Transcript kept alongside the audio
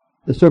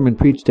The sermon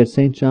preached at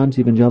St. John's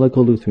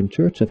Evangelical Lutheran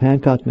Church of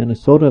Hancock,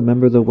 Minnesota, a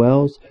member of the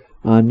Wells,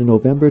 on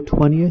November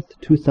 20th,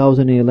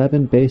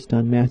 2011, based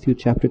on Matthew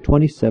chapter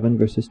 27,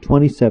 verses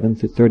 27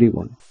 through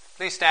 31.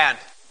 Please stand.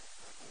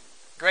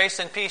 Grace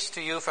and peace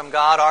to you from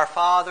God our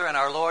Father and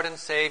our Lord and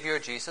Savior,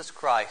 Jesus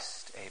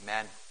Christ.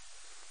 Amen.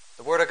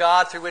 The Word of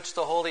God through which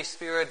the Holy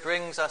Spirit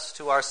brings us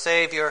to our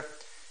Savior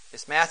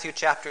is Matthew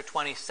chapter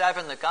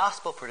 27, the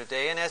Gospel for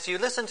today. And as you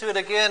listen to it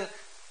again,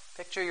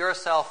 picture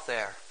yourself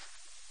there.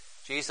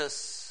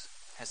 Jesus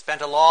has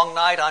spent a long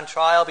night on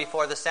trial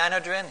before the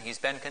Sanhedrin. He's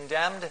been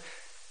condemned.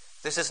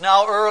 This is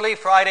now early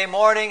Friday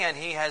morning, and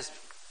he has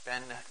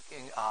been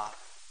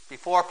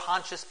before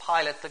Pontius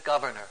Pilate, the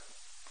governor.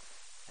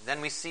 And then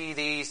we see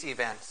these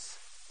events.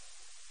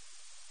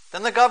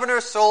 Then the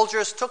governor's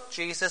soldiers took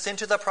Jesus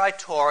into the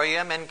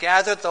praetorium and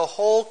gathered the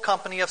whole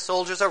company of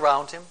soldiers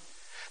around him.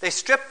 They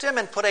stripped him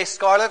and put a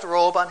scarlet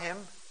robe on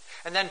him,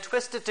 and then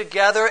twisted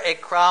together a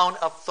crown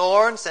of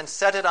thorns and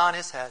set it on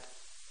his head.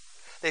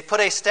 They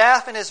put a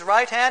staff in his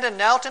right hand and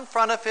knelt in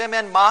front of him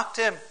and mocked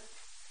him.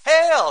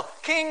 "Hail,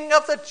 King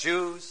of the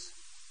Jews,"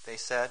 they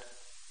said.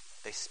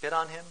 They spit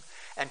on him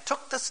and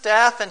took the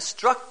staff and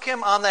struck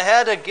him on the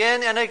head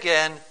again and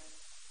again.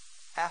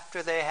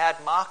 After they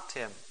had mocked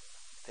him,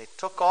 they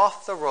took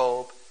off the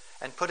robe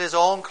and put his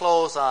own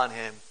clothes on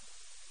him.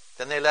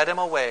 Then they led him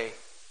away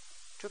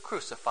to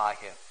crucify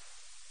him.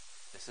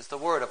 This is the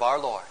word of our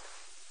Lord.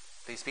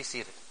 Please be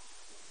seated.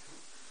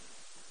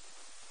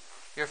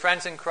 Dear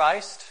friends in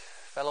Christ,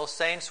 fellow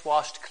saints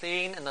washed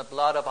clean in the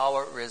blood of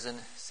our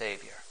risen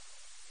Savior.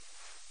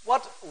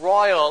 What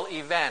royal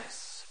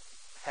events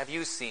have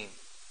you seen?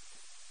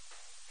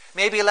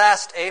 Maybe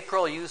last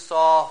April you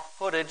saw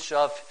footage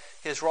of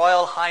His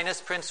Royal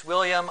Highness Prince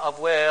William of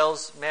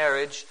Wales'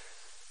 marriage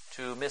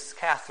to Miss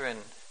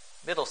Catherine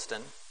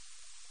Middleton.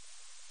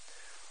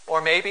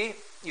 Or maybe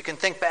you can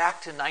think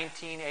back to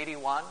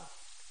 1981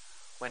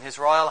 when His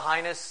Royal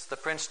Highness the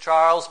Prince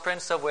Charles,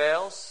 Prince of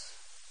Wales,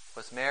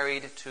 was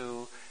married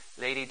to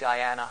Lady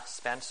Diana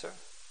Spencer.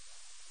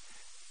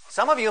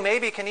 Some of you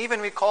maybe can even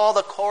recall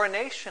the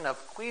coronation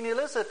of Queen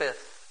Elizabeth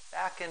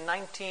back in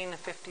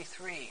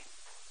 1953.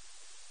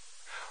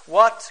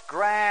 What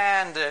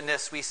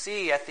grandness we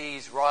see at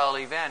these royal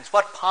events.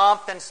 What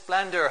pomp and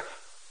splendor.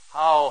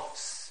 How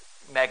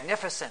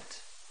magnificent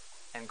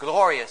and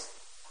glorious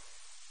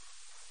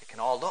it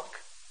can all look.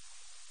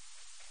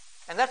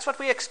 And that's what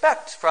we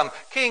expect from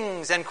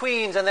kings and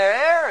queens and their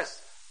heirs.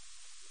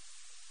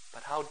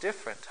 But how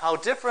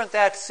different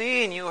that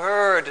scene you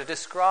heard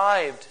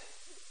described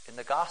in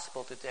the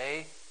gospel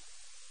today.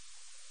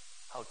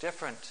 How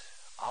different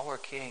our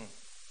King.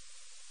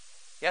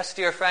 Yes,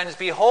 dear friends,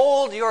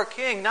 behold your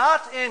King,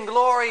 not in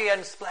glory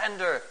and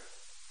splendor,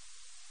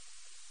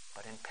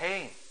 but in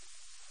pain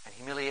and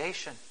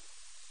humiliation.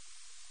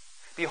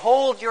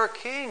 Behold your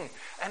King.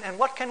 And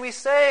what can we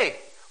say?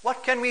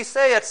 What can we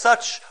say at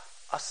such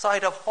a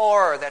sight of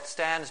horror that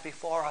stands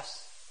before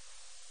us?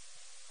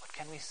 What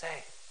can we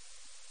say?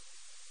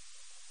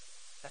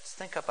 Let's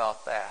think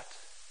about that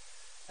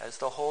as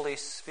the Holy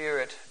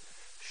Spirit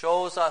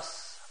shows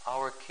us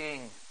our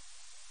King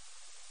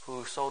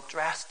who so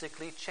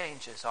drastically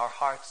changes our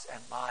hearts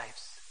and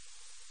lives.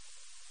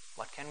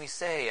 What can we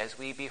say as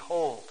we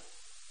behold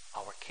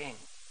our King?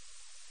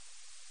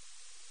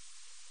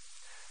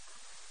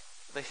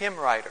 The hymn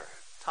writer,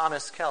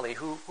 Thomas Kelly,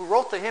 who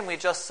wrote the hymn we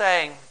just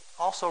sang,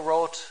 also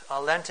wrote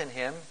a Lenten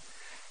hymn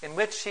in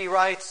which he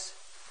writes,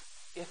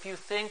 "If you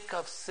think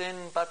of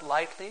sin but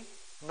lightly,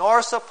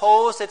 nor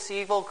suppose its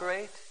evil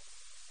great,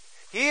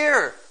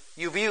 here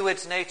you view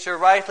its nature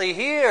rightly,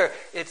 here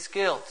its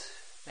guilt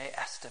may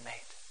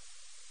estimate."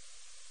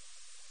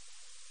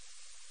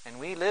 And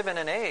we live in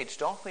an age,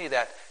 don't we,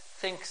 that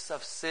thinks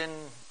of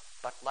sin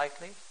but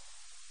lightly?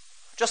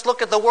 Just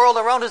look at the world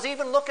around us,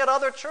 even look at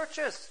other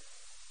churches.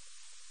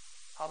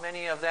 How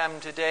many of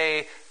them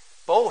today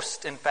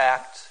boast, in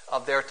fact,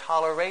 of their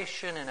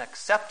toleration and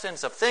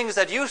acceptance of things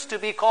that used to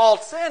be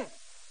called sin?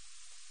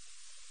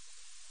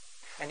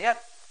 And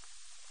yet,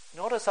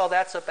 notice how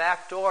that's a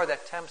back door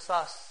that tempts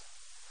us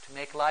to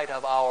make light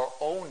of our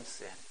own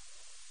sin.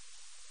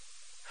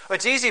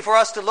 It's easy for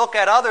us to look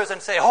at others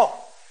and say,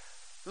 "Oh,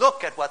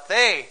 look at what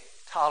they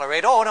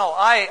tolerate. Oh no,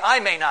 I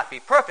may not be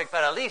perfect,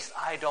 but at least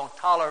I don't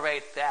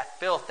tolerate that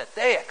filth that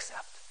they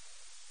accept."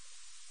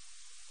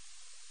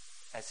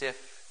 As if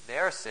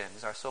their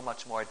sins are so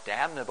much more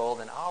damnable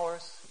than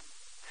ours.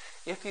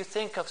 If you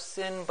think of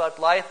sin but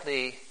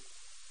lightly,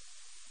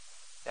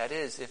 that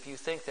is, if you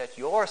think that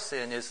your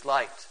sin is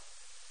light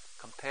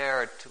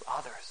compared to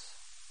others,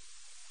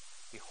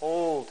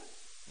 behold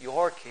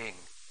your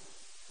King.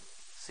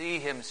 See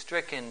him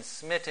stricken,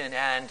 smitten,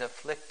 and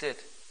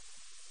afflicted.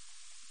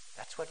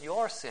 That's what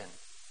your sin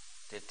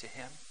did to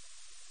him.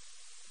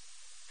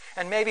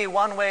 And maybe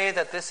one way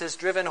that this is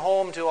driven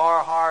home to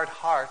our hard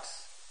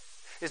hearts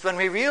is when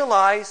we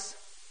realize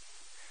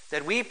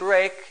that we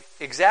break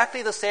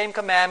exactly the same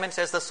commandments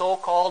as the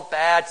so-called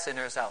bad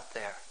sinners out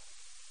there.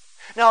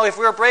 Now, if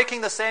we're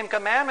breaking the same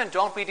commandment,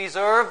 don't we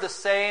deserve the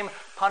same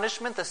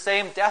punishment, the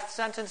same death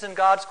sentence in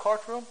God's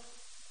courtroom?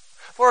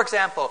 For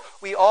example,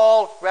 we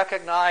all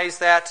recognize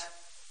that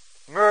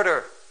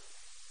murder,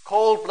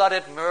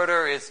 cold-blooded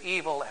murder, is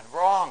evil and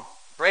wrong,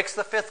 breaks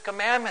the 5th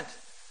commandment.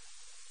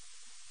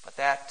 But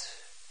that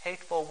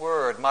hateful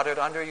word muttered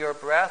under your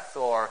breath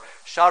or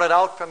shouted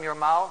out from your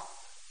mouth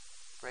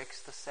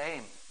breaks the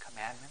same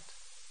commandment.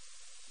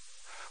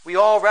 We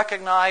all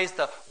recognize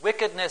the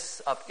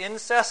wickedness of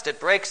incest. It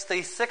breaks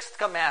the 6th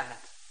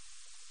commandment.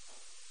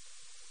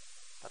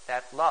 But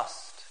that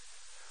lust,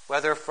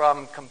 whether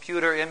from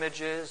computer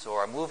images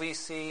or a movie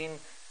scene,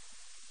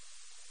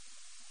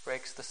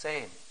 breaks the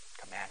same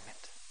commandment.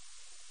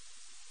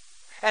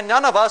 And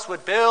none of us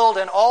would build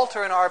an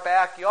altar in our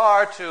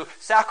backyard to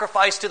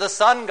sacrifice to the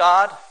sun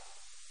god.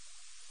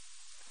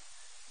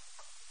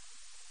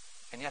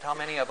 And yet how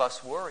many of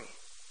us worry?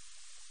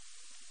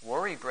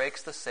 Worry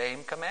breaks the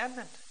same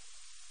commandment.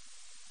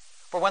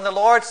 For when the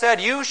Lord said,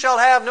 "You shall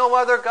have no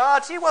other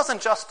gods," he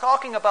wasn't just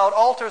talking about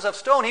altars of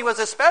stone. He was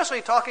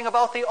especially talking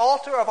about the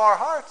altar of our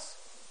hearts.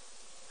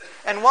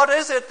 And what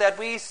is it that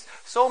we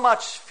so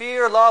much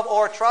fear, love,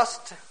 or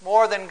trust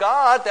more than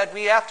God that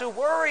we have to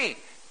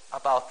worry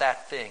about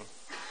that thing?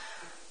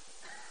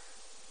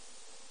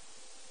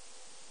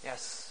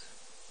 Yes,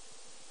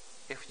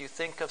 if you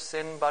think of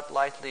sin but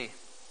lightly,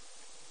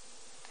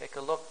 take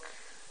a look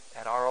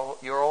at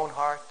your own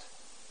heart,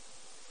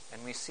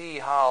 and we see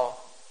how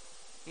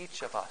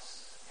each of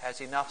us has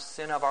enough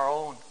sin of our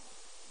own,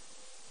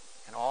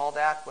 and all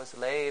that was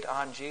laid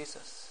on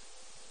Jesus.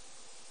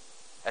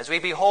 As we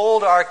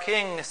behold our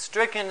King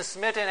stricken,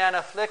 smitten, and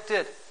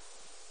afflicted,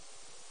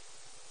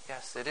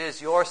 yes, it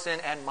is your sin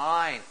and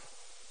mine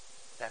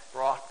that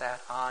brought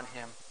that on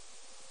him.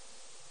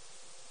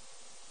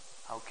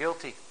 How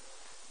guilty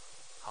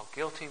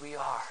we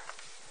are.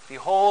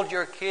 Behold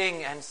your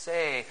King and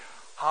say,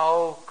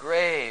 "How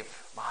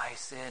grave my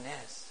sin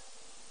is."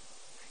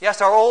 Yes,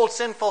 our old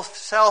sinful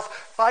self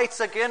fights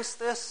against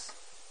this.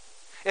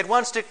 It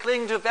wants to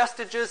cling to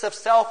vestiges of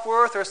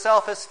self-worth or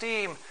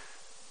self-esteem.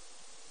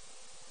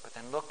 But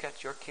then look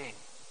at your King.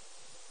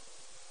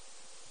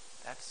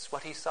 That's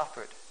what he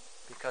suffered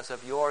because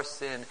of your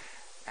sin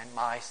and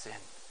my sin.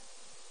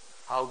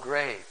 How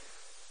grave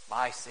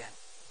my sin.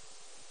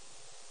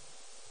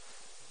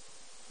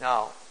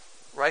 Now,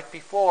 right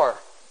before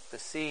the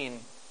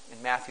scene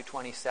in Matthew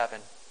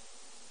 27,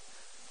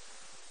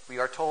 we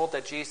are told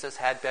that Jesus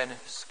had been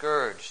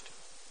scourged.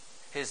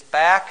 His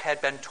back had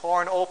been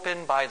torn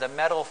open by the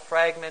metal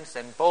fragments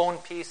and bone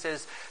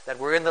pieces that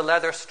were in the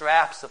leather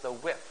straps of the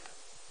whip.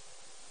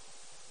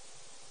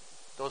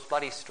 Those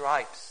bloody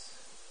stripes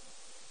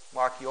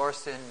mark your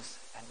sins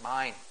and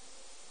mine.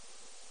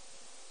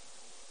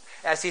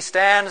 As he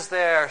stands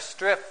there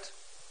stripped,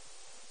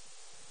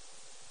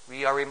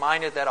 we are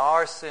reminded that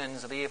our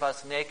sins leave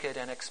us naked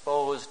and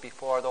exposed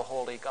before the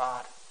holy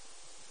God.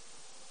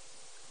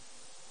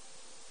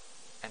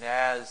 And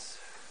as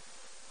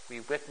we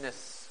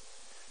witness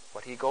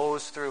what he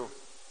goes through,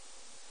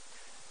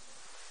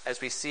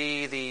 as we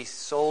see the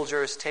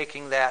soldiers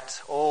taking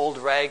that old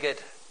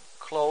ragged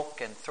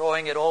cloak and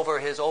throwing it over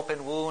his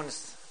open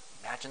wounds,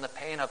 imagine the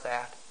pain of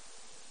that.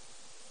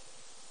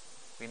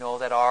 We know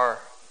that our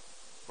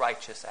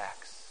righteous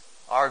acts,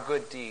 our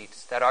good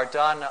deeds that are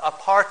done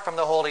apart from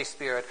the Holy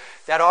Spirit,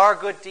 that our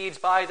good deeds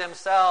by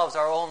themselves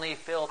are only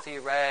filthy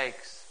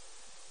rags,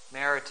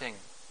 meriting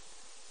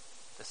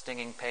the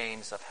stinging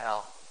pains of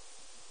hell.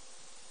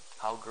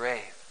 How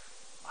grave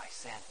my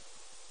sin.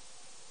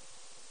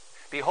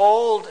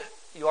 Behold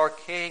your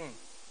King,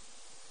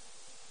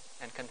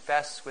 and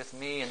confess with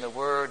me in the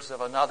words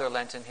of another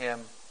Lenten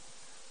hymn,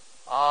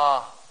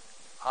 "Ah,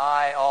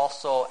 I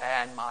also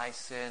and my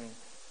sin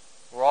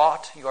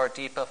wrought your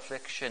deep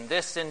affliction.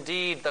 This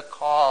indeed the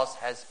cause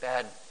has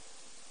been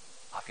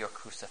of your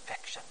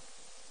crucifixion."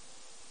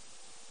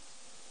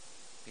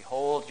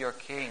 Behold your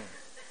King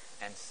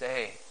and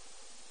say,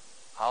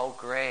 "How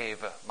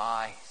grave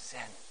my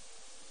sin."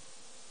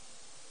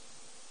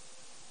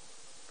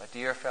 But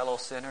dear fellow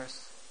sinners,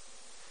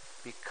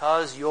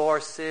 because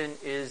your sin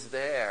is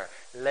there,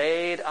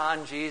 laid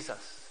on Jesus,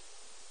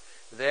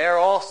 there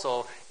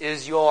also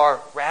is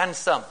your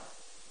ransom.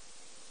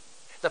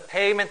 The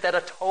payment that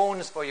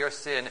atones for your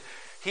sin.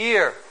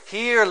 Here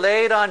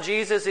laid on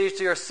Jesus is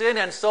your sin,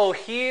 and so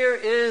here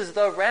is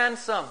the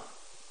ransom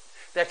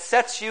that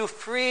sets you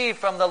free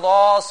from the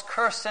law's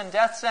curse and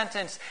death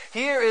sentence.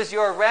 Here is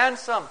your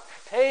ransom,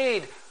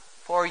 paid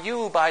for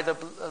you by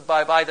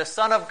the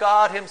Son of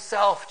God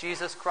himself,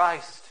 Jesus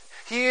Christ.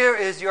 Here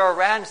is your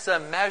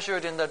ransom,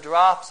 measured in the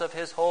drops of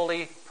his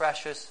holy,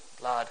 precious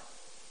blood.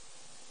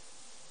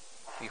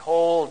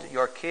 Behold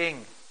your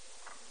King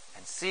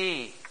and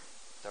see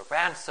the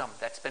ransom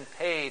that's been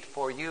paid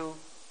for you.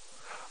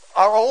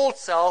 Our old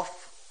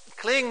self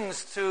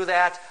clings to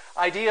that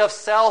idea of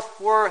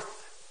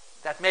self-worth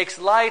that makes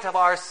light of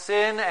our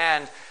sin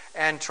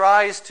and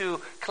tries to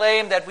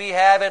claim that we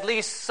have at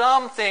least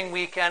something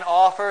we can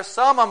offer,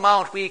 some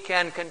amount we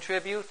can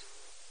contribute.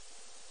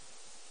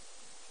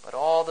 But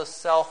all the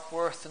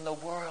self-worth in the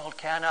world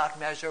cannot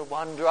measure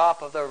one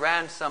drop of the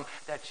ransom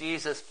that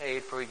Jesus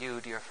paid for you,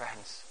 dear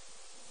friends.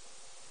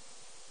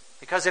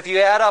 Because if you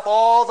add up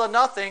all the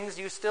nothings,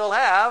 you still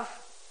have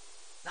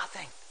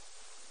nothing.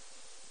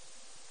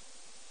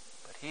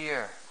 But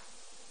here,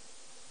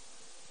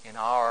 in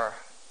our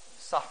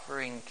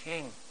suffering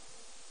King,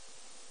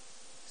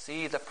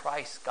 see the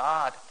price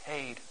God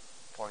paid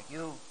for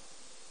you.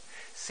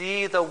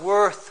 See the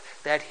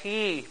worth that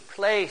He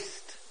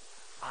placed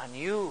on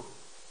you.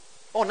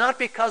 Oh, not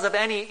because of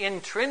any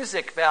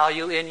intrinsic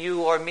value in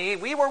you or me.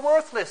 We were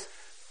worthless.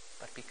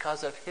 But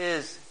because of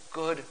His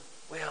good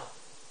will.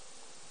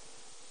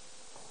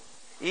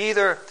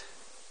 Either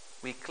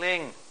we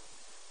cling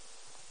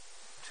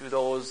to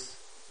those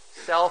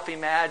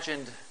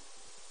self-imagined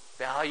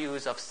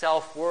values of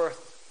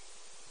self-worth,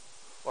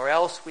 or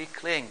else we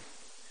cling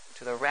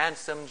to the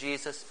ransom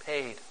Jesus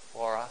paid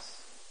for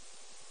us.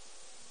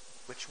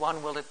 Which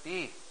one will it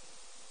be?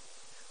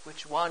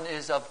 Which one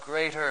is of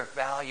greater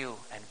value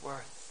and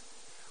worth?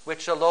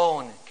 Which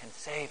alone can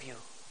save you?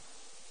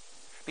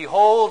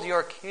 Behold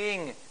your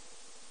King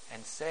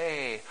and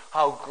say,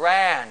 how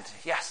grand,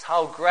 yes,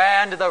 how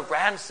grand the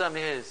ransom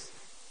is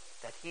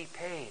that He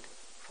paid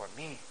for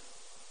me.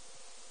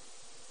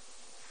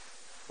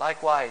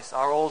 Likewise,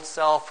 our old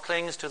self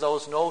clings to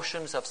those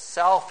notions of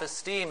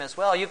self-esteem as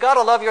well. You've got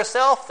to love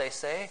yourself, they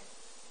say.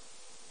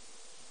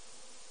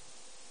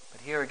 But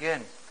here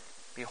again,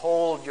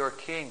 behold your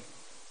King.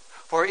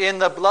 For in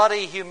the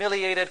bloody,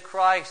 humiliated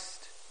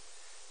Christ,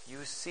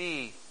 you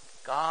see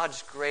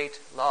God's great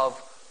love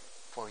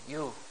for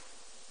you.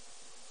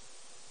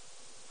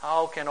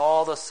 How can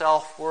all the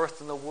self-worth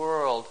in the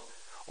world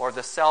or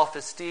the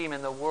self-esteem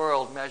in the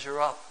world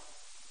measure up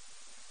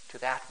to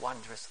that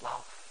wondrous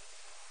love?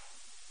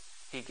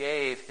 He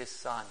gave His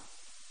Son,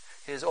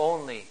 His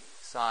only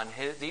Son,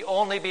 the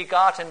only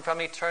begotten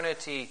from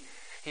eternity.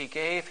 He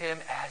gave Him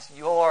as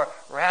your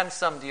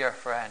ransom, dear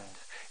friend,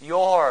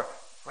 your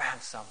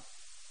ransom.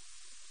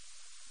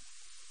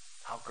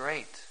 How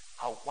great,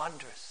 how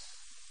wondrous,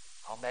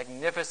 how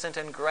magnificent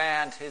and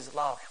grand His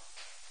love.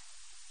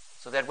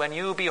 So that when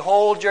you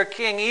behold your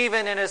King,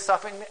 even in His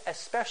suffering,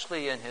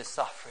 especially in His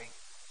suffering,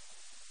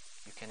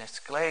 you can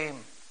exclaim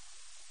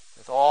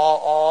with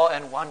all awe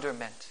and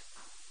wonderment,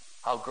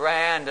 how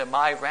grand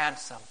my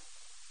ransom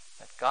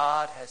that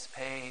God has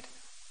paid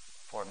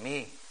for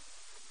me.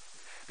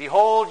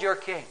 Behold your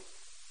King,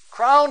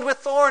 crowned with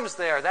thorns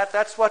there.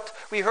 That's what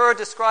we heard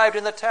described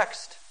in the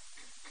text.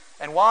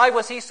 And why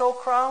was He so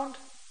crowned?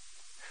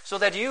 So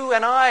that you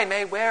and I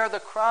may wear the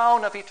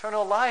crown of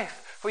eternal life.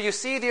 For you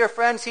see, dear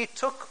friends, He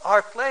took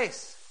our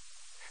place.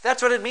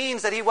 That's what it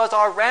means that He was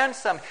our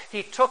ransom.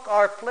 He took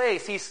our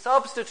place. He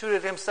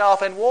substituted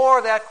Himself and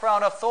wore that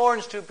crown of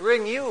thorns to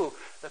bring you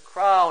the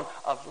crown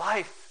of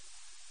life.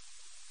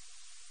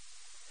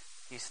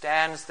 He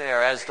stands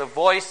there as the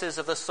voices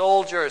of the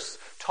soldiers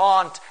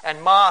taunt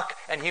and mock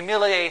and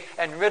humiliate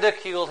and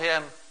ridicule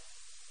Him.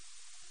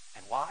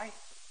 And why?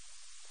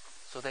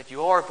 So that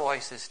your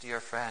voices, dear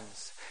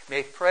friends,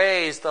 may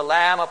praise the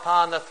Lamb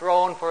upon the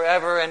throne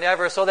forever and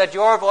ever, so that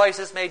your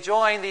voices may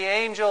join the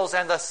angels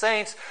and the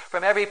saints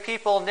from every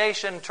people,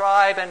 nation,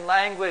 tribe, and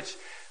language,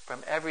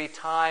 from every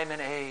time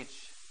and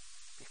age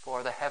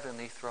before the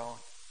heavenly throne.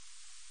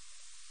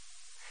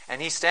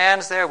 And He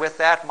stands there with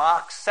that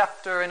mock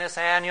scepter in His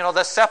hand,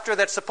 the scepter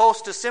that's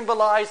supposed to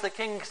symbolize the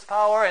King's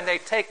power, and they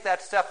take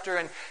that scepter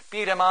and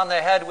beat Him on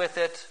the head with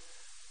it.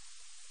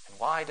 And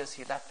why does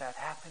He let that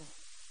happen?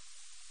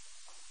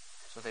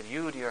 So that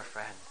you, dear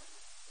friend,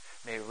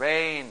 may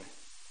reign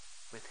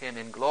with Him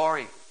in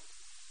glory.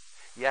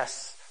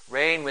 Yes,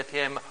 reign with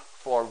Him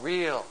for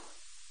real.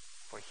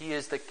 For He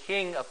is the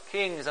King of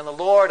kings and the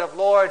Lord of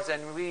lords,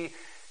 and we,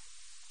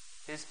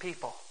 His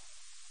people,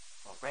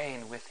 will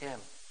reign with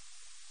Him.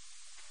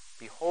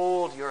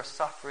 Behold your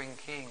suffering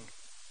King,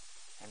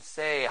 and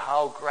say,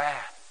 how grand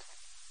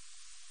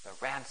the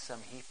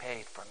ransom He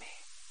paid for me.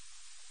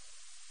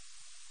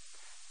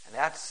 And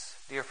that's,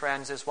 dear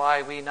friends, is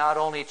why we not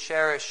only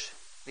cherish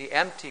the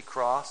empty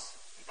cross,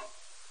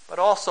 but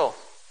also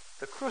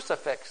the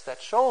crucifix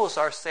that shows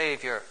our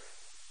Savior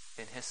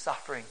in His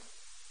suffering.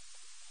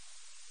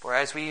 For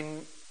as we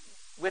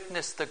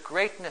witness the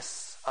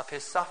greatness of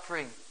His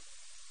suffering,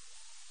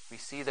 we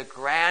see the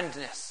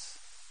grandness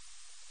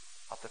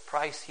of the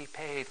price He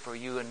paid for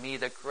you and me,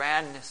 the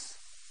grandness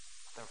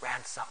of the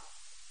ransom.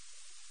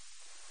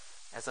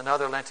 As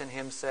another Lenten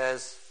hymn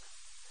says,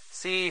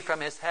 see from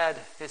His head,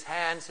 His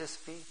hands, His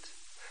feet,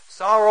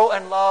 sorrow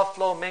and love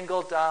flow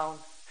mingled down.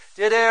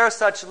 Did e'er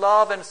such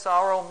love and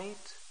sorrow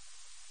meet,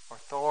 or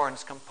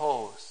thorns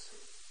compose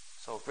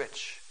so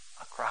rich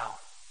a crown?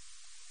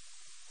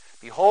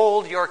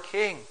 Behold your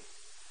King,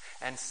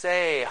 and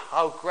say,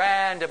 how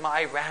grand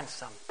my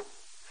ransom,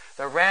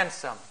 the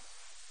ransom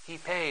He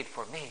paid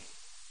for me.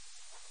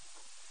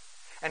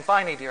 And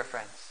finally, dear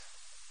friends,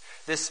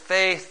 this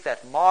faith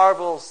that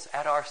marvels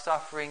at our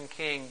suffering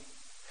King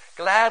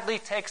gladly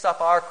takes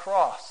up our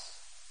cross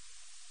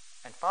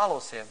and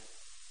follows Him.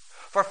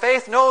 For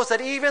faith knows that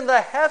even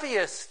the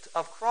heaviest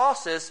of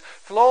crosses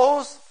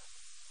flows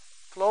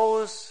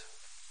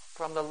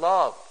from the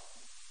love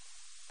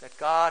that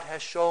God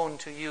has shown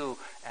to you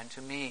and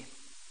to me.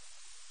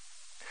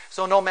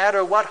 So no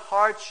matter what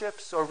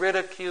hardships or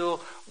ridicule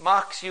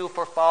mocks you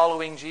for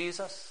following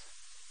Jesus,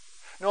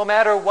 no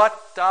matter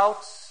what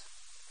doubts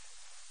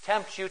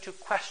tempt you to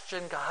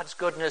question God's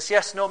goodness,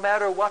 yes, no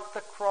matter what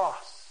the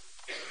cross,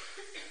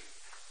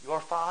 your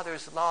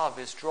Father's love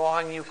is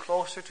drawing you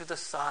closer to the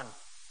Son,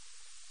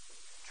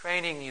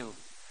 training you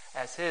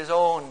as His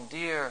own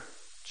dear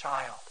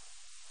child.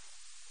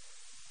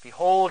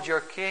 Behold your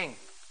King.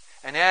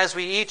 And as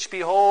we each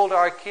behold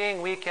our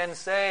King, we can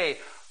say,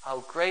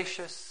 how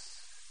gracious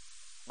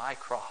my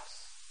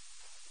cross.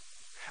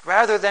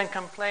 Rather than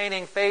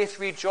complaining, faith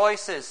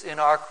rejoices in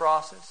our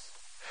crosses.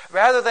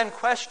 Rather than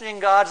questioning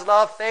God's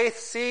love, faith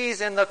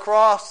sees in the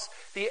cross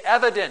the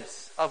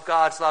evidence of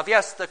God's love.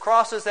 Yes, the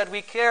crosses that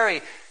we carry,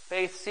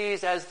 faith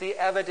sees as the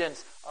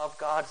evidence of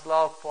God's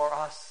love for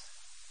us.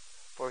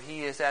 For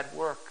He is at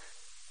work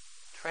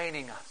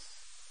training us.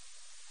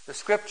 The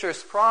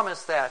Scriptures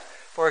promise that.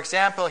 For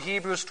example,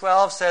 Hebrews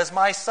 12 says,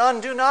 my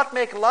son, do not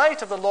make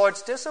light of the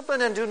Lord's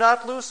discipline and do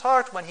not lose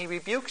heart when He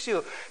rebukes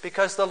you,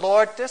 because the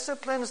Lord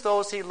disciplines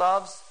those He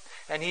loves,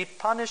 and He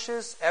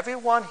punishes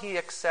everyone He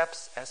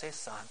accepts as a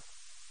son.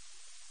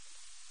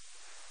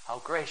 How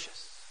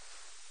gracious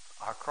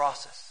our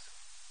crosses.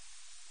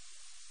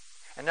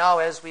 And now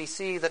as we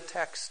see the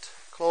text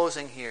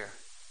closing here,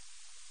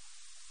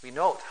 we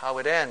note how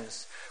it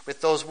ends with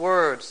those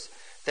words,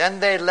 then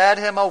they led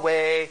Him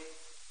away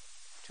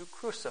to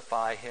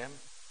crucify Him.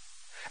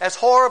 As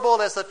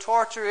horrible as the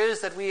torture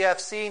is that we have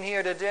seen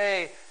here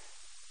today,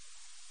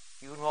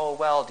 you know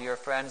well, dear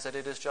friends, that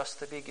it is just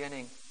the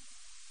beginning.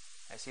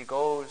 As He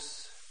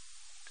goes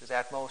to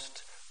that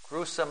most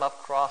gruesome of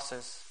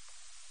crosses.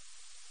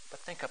 But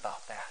think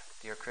about that,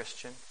 dear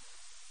Christian.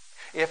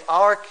 If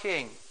our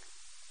King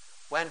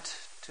went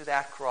to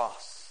that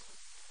cross,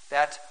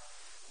 that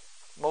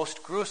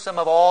most gruesome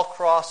of all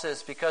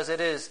crosses, because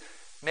it is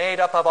made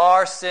up of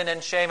our sin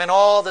and shame and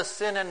all the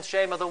sin and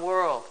shame of the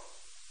world,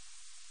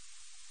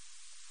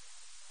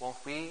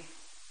 won't we,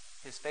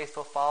 His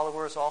faithful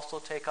followers, also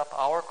take up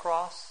our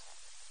cross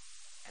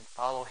and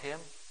follow Him,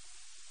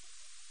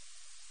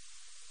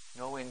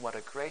 knowing what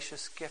a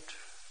gracious gift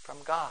from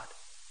God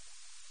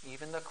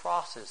even the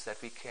crosses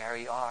that we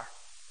carry are?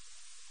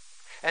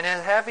 And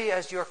as heavy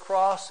as your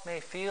cross may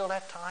feel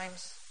at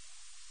times,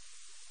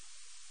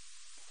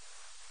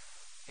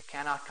 it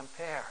cannot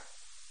compare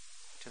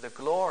to the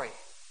glory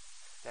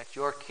that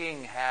your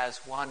King has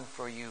won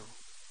for you.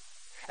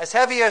 As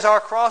heavy as our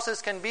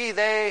crosses can be,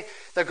 the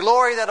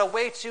glory that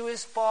awaits you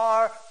is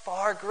far,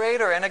 far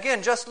greater. And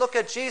again, just look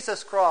at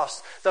Jesus'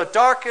 cross, the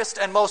darkest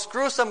and most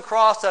gruesome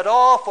cross at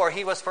all, for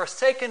He was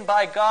forsaken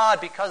by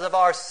God because of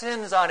our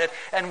sins on it.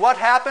 And what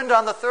happened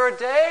on the third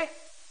day?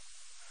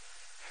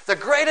 The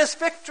greatest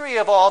victory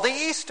of all, the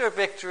Easter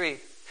victory.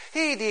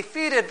 He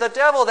defeated the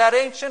devil, that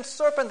ancient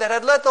serpent that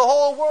had led the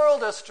whole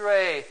world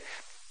astray,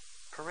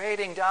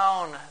 parading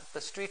down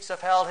the streets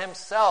of hell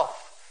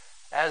Himself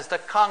as the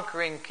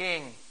conquering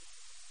King.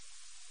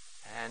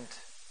 And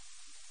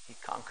He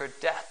conquered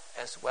death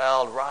as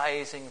well,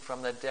 rising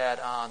from the dead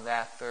on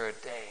that third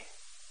day.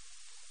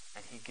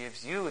 And He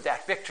gives you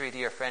that victory,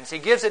 dear friends. He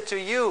gives it to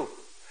you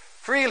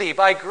freely,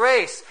 by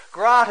grace,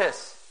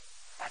 gratis,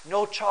 at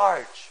no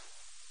charge.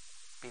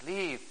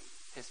 Believe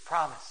His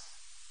promise.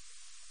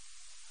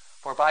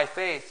 For by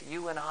faith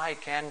you and I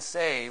can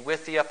say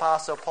with the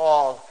Apostle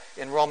Paul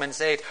in Romans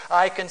 8,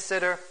 I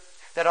consider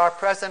that our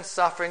present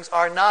sufferings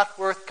are not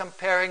worth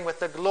comparing with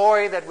the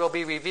glory that will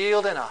be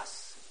revealed in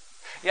us.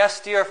 Yes,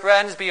 dear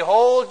friends,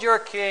 behold your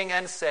King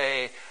and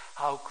say,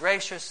 how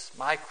gracious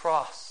my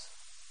cross,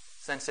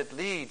 since it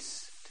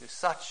leads to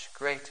such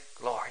great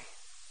glory.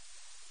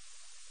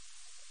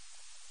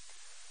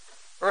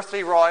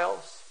 Earthly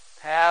royals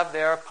have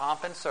their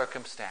pomp and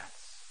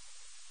circumstance.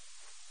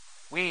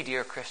 We,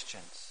 dear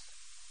Christians,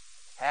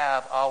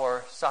 have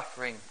our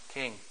suffering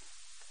King.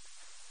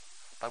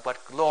 But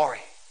what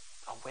glory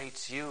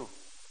awaits you,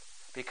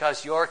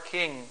 because your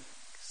King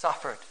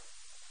suffered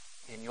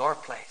in your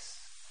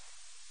place.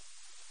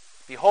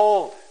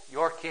 Behold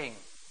your King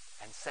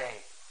and say,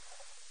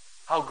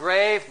 how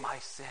grave my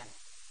sin,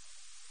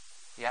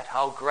 yet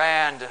how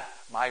grand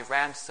my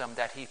ransom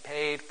that He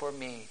paid for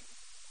me,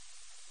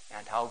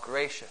 and how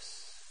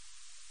gracious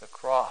the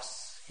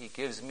cross He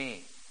gives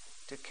me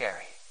to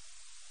carry.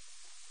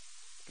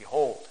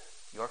 Behold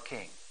your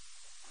King.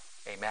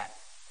 Amen.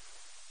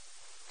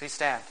 Please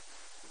stand.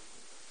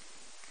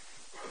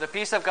 The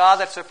peace of God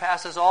that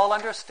surpasses all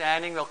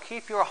understanding will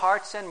keep your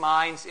hearts and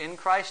minds in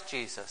Christ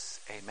Jesus.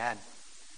 Amen.